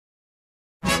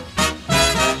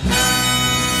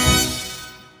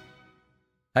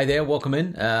Hey there, welcome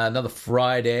in. Another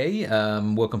Friday.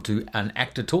 Welcome to An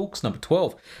Actor Talks, number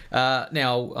 12.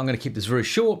 Now, I'm going to keep this very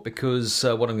short because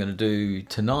what I'm going to do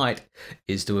tonight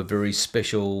is do a very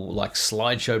special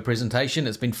slideshow presentation.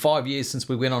 It's been 5 years since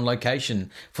we went on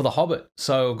location for The Hobbit.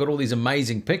 So I've got all these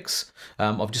amazing pics.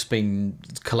 I've just been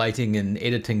collating and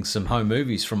editing some home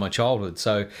movies from my childhood.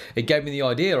 So it gave me the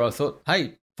idea. I thought,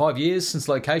 hey, 5 years since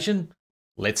location.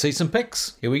 Let's see some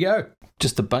pics. Here we go.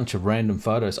 Just a bunch of random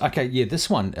photos. Okay, yeah, this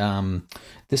one.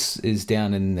 This is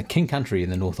down in the King Country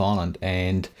in the North Island,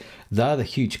 and they're the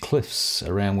huge cliffs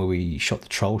around where we shot the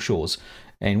Troll Shores.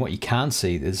 And what you can't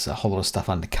see, there's a whole lot of stuff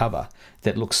undercover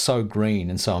that looks so green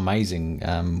and so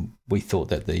amazing. We thought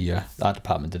that the art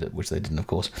department did it, which they didn't, of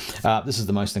course. This is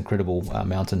the most incredible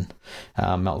mountain,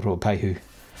 Mount Ruapehu.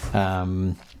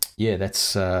 Yeah,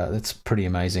 that's pretty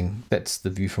amazing. That's the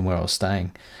view from where I was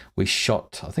staying. We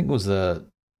shot, I think it was the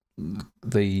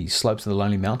slopes of the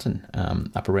Lonely Mountain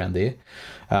up around there.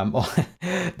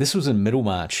 This was in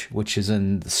Middlemarch, which is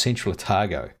in the central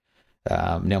Otago.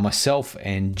 Now, myself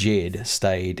and Jed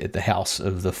stayed at the house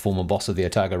of the former boss of the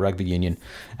Otago Rugby Union,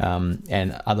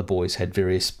 and other boys had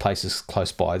various places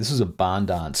close by. This was a barn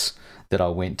dance that I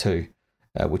went to,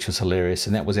 which was hilarious,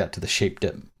 and that was out to the sheep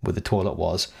dip where the toilet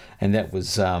was, and that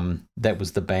was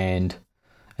the band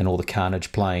and all the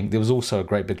carnage playing. There was also a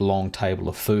great big long table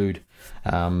of food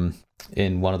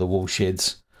in one of the wool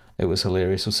sheds. It was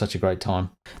hilarious. It was such a great time.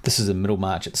 This is in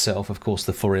Middlemarch itself, of course,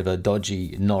 the forever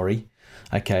dodgy Norrie,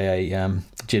 aka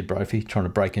Jed Brophy, trying to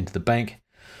break into the bank.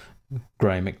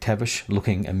 Graham McTavish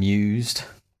looking amused.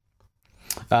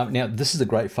 Now, this is a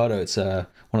great photo. It's one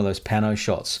of those pano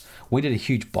shots. We did a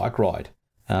huge bike ride.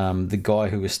 The guy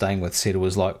who was staying with said it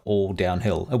was like all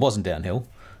downhill. It wasn't downhill.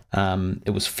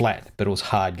 It was flat, but it was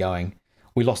hard going.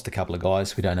 We lost a couple of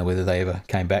guys. We don't know whether they ever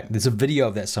came back. There's a video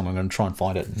of that somewhere. I'm going to try and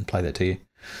find it and play that to you.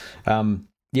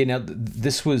 Yeah, now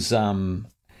this was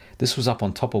up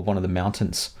on top of one of the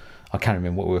mountains. I can't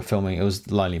remember what we were filming. It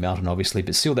was Lonely Mountain, obviously,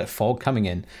 but still that fog coming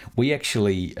in. We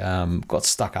actually got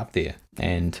stuck up there,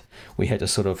 and we had to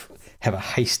sort of have a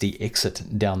hasty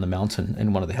exit down the mountain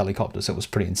in one of the helicopters. It was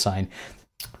pretty insane.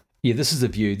 Yeah, this is the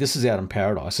view. This is out in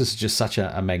paradise. This is just such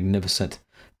a magnificent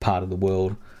part of the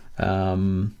world.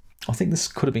 I think this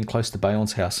could have been close to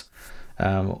Bayon's house.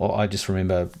 I just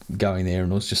remember going there,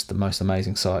 and it was just the most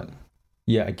amazing sight.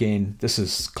 Yeah, again, this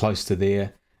is close to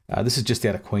there. This is just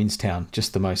out of Queenstown,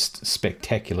 just the most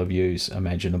spectacular views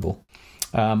imaginable.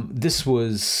 This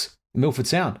was Milford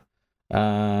Sound.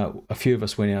 A few of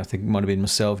us went out. I think it might have been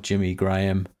myself, Jimmy,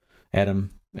 Graham, Adam,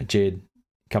 Jed,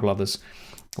 a couple others.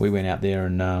 We went out there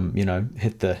and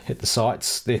hit the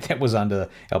sights. That was under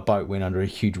our boat. Went under a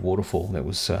huge waterfall. That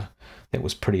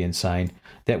was pretty insane.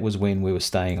 That was when we were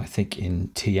staying, I think, in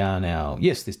Te Anau.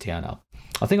 Yes, there's Te Anau.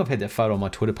 I think I've had that photo on my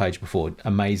Twitter page before.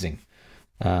 Amazing.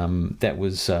 That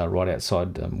was right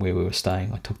outside where we were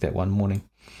staying. I took that one morning.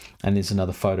 And there's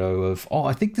another photo of,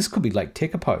 I think this could be Lake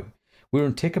Tekapo. We were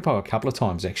in Tekapo a couple of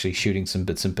times actually shooting some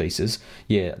bits and pieces.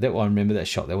 Yeah, I remember that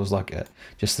shot. That was like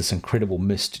just this incredible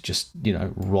mist just,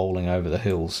 rolling over the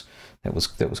hills. That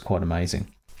was quite amazing.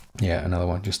 Yeah, another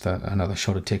one, just another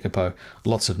shot of Tekapo.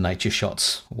 Lots of nature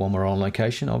shots when we're on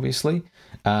location, obviously.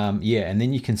 Yeah, and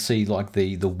then you can see like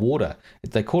the water.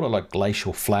 They call it like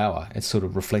glacial flower. It's sort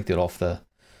of reflected off the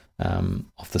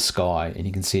sky, and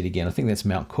you can see it again. I think that's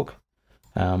Mount Cook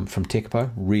from Tekapo.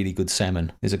 Really good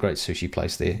salmon. There's a great sushi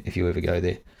place there if you ever go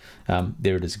there.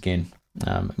 There it is again.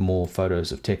 More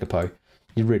photos of Tekapo.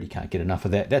 You really can't get enough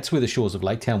of that. That's where the shores of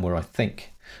Lake Town were, I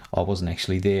think. I wasn't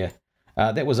actually there.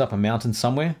 That was up a mountain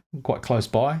somewhere, quite close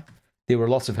by. There were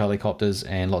lots of helicopters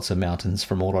and lots of mountains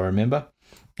from all I remember.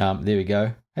 There we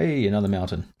go. Hey, another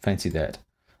mountain. Fancy that.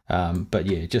 But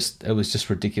yeah, it was just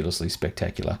ridiculously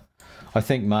spectacular. I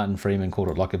think Martin Freeman called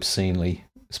it like obscenely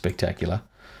spectacular.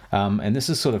 And this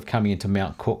is sort of coming into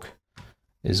Mount Cook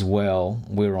as well.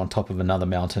 We're on top of another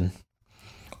mountain.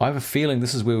 I have a feeling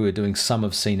this is where we were doing some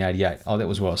of Scene 88. Oh, that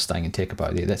was where I was staying in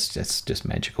Tekapo there. That's just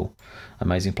magical.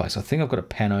 Amazing place. I think I've got a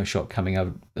pano shot coming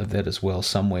out of that as well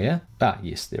somewhere.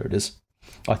 Yes, there it is.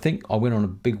 I think I went on a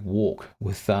big walk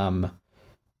with William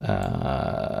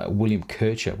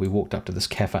Kircher. We walked up to this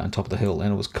cafe on top of the hill,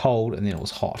 and it was cold and then it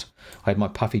was hot. I had my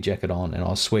puffy jacket on and I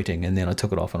was sweating, and then I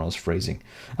took it off and I was freezing.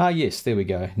 Yes, there we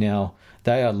go. Now,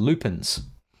 they are lupins.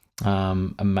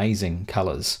 Amazing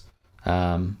colours.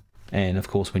 And of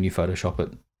course, when you Photoshop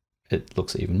it, it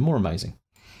looks even more amazing.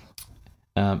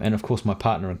 And of course, my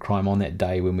partner in crime on that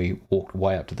day when we walked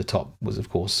way up to the top was, of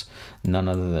course, none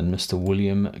other than Mr.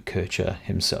 William Kircher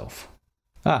himself.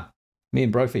 Me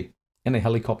and Brophy in a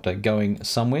helicopter going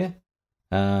somewhere.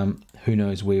 Who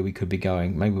knows where we could be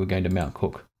going? Maybe we're going to Mount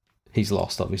Cook. He's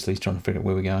lost, obviously. He's trying to figure out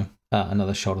where we're going.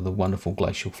 Another shot of the wonderful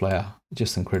glacial flower.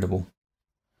 Just incredible.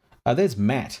 There's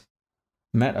Matt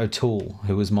O'Toole,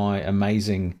 who was my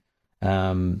amazing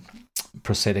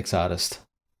prosthetics artist.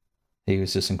 He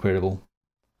was just incredible.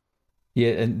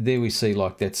 Yeah, and there we see,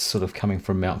 like, that's sort of coming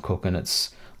from Mount Cook, and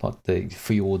it's like the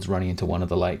fjords running into one of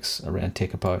the lakes around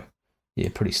Tekapo. Yeah,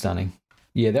 pretty stunning.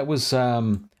 Yeah, that was,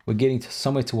 we're getting to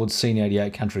somewhere towards Scene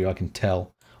 88 country, I can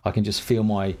tell. I can just feel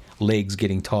my legs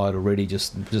getting tired already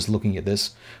just looking at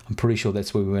this. I'm pretty sure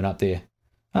that's where we went up there.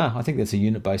 I think that's a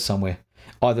unit base somewhere.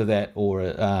 Either that or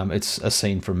it's a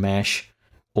scene from MASH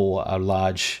or a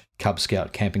large Cub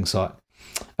Scout camping site.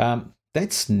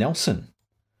 That's Nelson.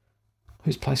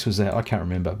 Whose place was that? I can't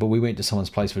remember. But we went to someone's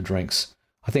place for drinks.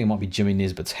 I think it might be Jimmy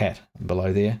Nesbitt's hat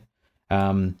below there.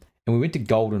 And we went to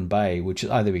Golden Bay, which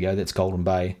is, oh, there we go. That's Golden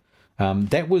Bay.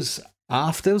 That was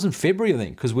in February, I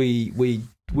think, because we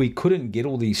couldn't get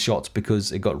all these shots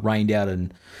because it got rained out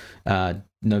in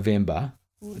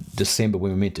December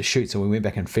when we meant to shoot. So we went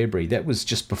back in February. That was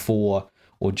just before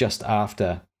or just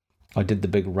after I did the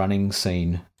big running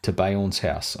scene to Bayon's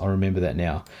house. I remember that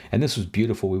now. And this was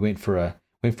beautiful. We went for a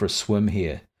swim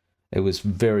here. It was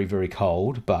very, very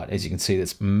cold, but as you can see,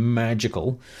 that's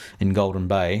magical in Golden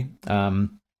Bay.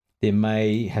 There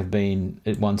may have been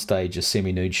at one stage a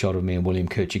semi-nude shot of me and William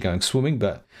Kirchie going swimming,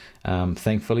 but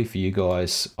thankfully for you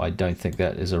guys, I don't think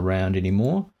that is around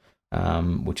anymore,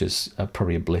 which is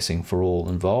probably a blessing for all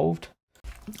involved.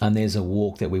 And there's a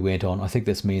walk that we went on. I think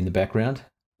that's me in the background.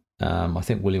 I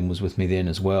think William was with me then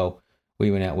as well. We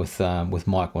went out with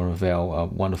Mike, one of our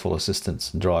wonderful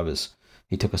assistants and drivers.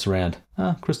 He took us around.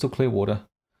 Crystal clear water.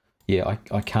 Yeah,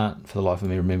 I can't for the life of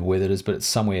me remember where that is, but it's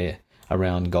somewhere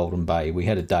around Golden Bay. We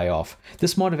had a day off.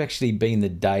 This might have actually been the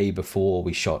day before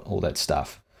we shot all that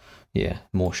stuff. Yeah,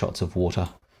 more shots of water.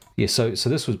 Yeah, so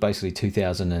this was basically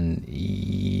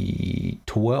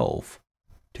 2012.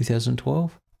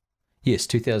 2012? Yes,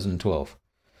 2012.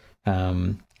 At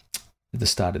the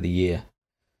start of the year.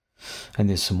 And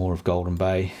there's some more of Golden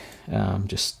Bay.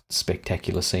 Just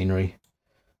spectacular scenery.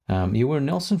 You were in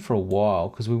Nelson for a while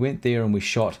because we went there and we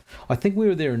shot. I think we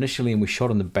were there initially and we shot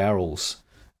on the barrels.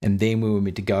 And then we were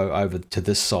meant to go over to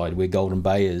this side where Golden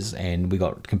Bay is, and we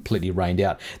got completely rained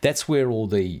out. That's where all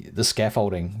the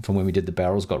scaffolding from when we did the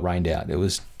barrels got rained out. It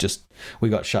was just, we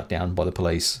got shut down by the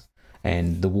police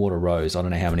and the water rose, I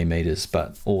don't know how many meters,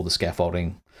 but all the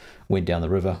scaffolding went down the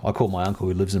river. I called my uncle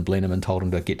who lives in Blenheim and told him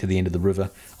to get to the end of the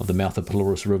river, of the mouth of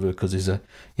Pelorus River, because there's a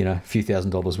few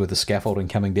 $1,000s worth of scaffolding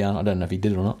coming down. I don't know if he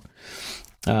did it or not.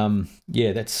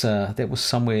 Yeah, that was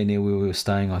somewhere near where we were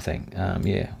staying, I think.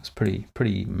 Yeah, it was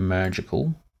pretty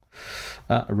magical.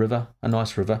 A river, a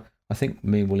nice river. I think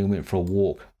me and William went for a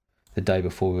walk the day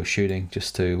before we were shooting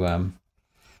just to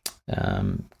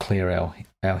clear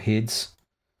our heads.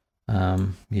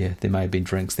 Yeah, there may have been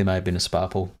drinks, there may have been a spa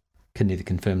pool. Can neither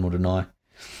confirm nor deny.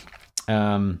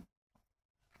 I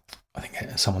think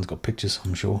someone's got pictures,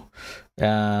 I'm sure.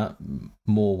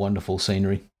 More wonderful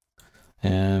scenery.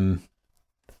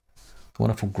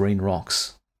 Wonderful green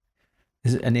rocks.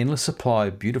 There's an endless supply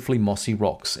of beautifully mossy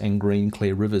rocks and green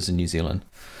clear rivers in New Zealand.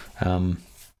 I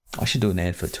should do an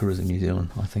ad for Tourism New Zealand.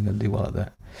 I think I'd do well at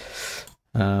that.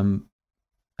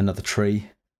 Another tree.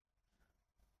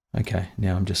 Okay,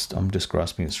 now I'm just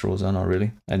grasping at straws, aren't I,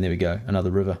 really? And there we go,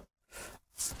 another river.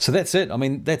 So that's it. I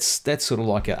mean, that's sort of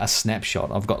like a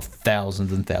snapshot. I've got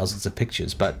thousands and thousands of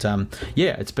pictures, but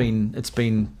yeah, it's been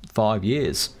 5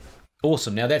 years.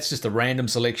 Awesome. Now that's just a random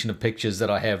selection of pictures that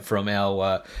I have from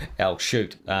our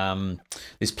shoot.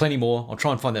 There's plenty more. I'll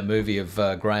try and find that movie of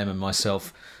Graham and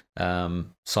myself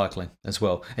cycling as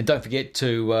well. And don't forget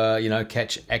to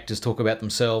catch Actors Talk About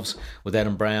Themselves with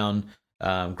Adam Brown,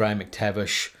 Graham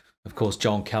McTavish, of course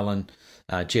John Cullen,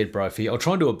 Jed Brophy. I'll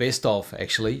try and do a best of,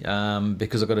 actually,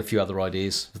 because I've got a few other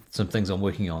ideas, some things I'm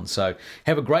working on. So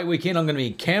have a great weekend. I'm going to be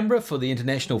in Canberra for the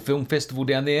International Film Festival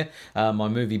down there. My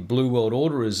movie Blue World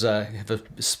Order is have a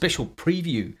special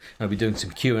preview. I'll be doing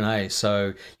some Q&A,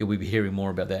 so you'll be hearing more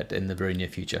about that in the very near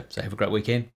future. So have a great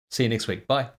weekend. See you next week.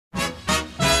 Bye.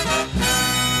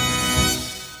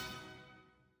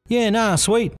 Yeah, nah,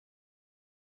 sweet.